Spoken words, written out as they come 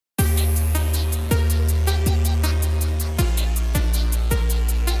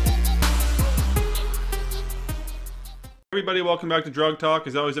everybody, welcome back to Drug Talk.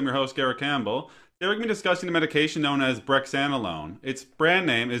 As always, I'm your host, Garrett Campbell. Today we're going to be discussing the medication known as Brexanolone. Its brand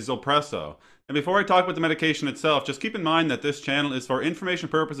name is Zulresso. And before I talk about the medication itself, just keep in mind that this channel is for information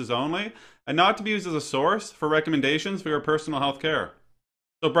purposes only and not to be used as a source for recommendations for your personal health care.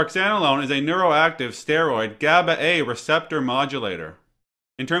 So Brexanolone is a neuroactive steroid GABA-A receptor modulator.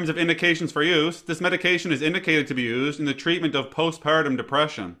 In terms of indications for use, this medication is indicated to be used in the treatment of postpartum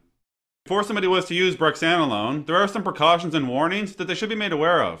depression. Before somebody was to use Brexanolone, there are some precautions and warnings that they should be made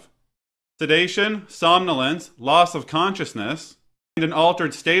aware of. Sedation, somnolence, loss of consciousness, and an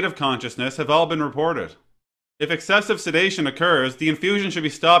altered state of consciousness have all been reported. If excessive sedation occurs, the infusion should be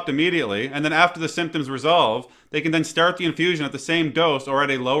stopped immediately, and then after the symptoms resolve, they can then start the infusion at the same dose or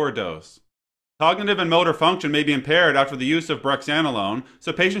at a lower dose. Cognitive and motor function may be impaired after the use of Brexanolone,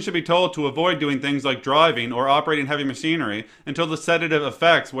 so patients should be told to avoid doing things like driving or operating heavy machinery until the sedative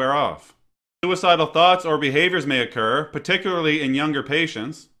effects wear off. Suicidal thoughts or behaviors may occur, particularly in younger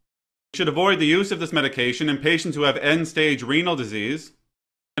patients. You should avoid the use of this medication in patients who have end-stage renal disease.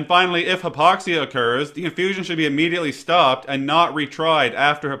 And finally, if hypoxia occurs, the infusion should be immediately stopped and not retried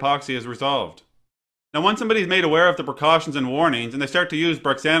after hypoxia is resolved. Now, once somebody is made aware of the precautions and warnings and they start to use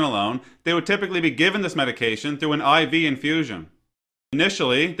Brexanolone, they would typically be given this medication through an IV infusion.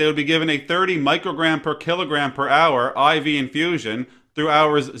 Initially, they would be given a 30 microgram per kilogram per hour IV infusion through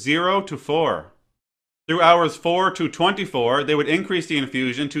hours 0 to 4. Through hours 4 to 24, they would increase the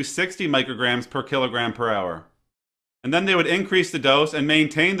infusion to 60 micrograms per kilogram per hour. And then they would increase the dose and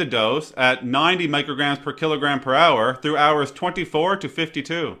maintain the dose at 90 micrograms per kilogram per hour through hours 24 to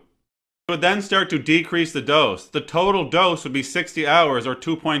 52. They would then start to decrease the dose. The total dose would be 60 hours or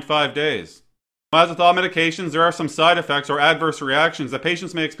 2.5 days. As with all medications, there are some side effects or adverse reactions that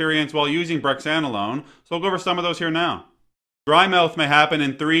patients may experience while using Brexanolone, so we'll go over some of those here now. Dry mouth may happen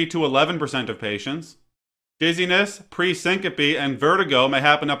in 3 to 11% of patients. Dizziness, pre-syncope, and vertigo may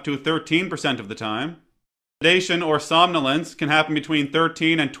happen up to 13% of the time. Sedation or somnolence can happen between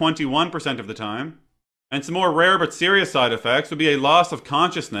 13 and 21% of the time. And some more rare but serious side effects would be a loss of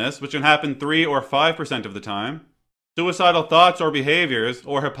consciousness, which can happen 3 or 5% of the time. Suicidal thoughts or behaviors,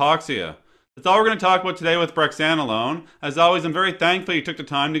 or hypoxia. That's all we're going to talk about today with Brexanolone. As always, I'm very thankful you took the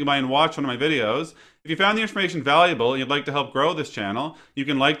time to go by and watch one of my videos. If you found the information valuable and you'd like to help grow this channel, you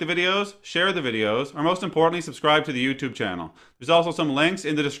can like the videos, share the videos, or most importantly, subscribe to the YouTube channel. There's also some links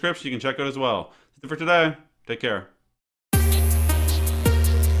in the description you can check out as well. That's it for today. Take care.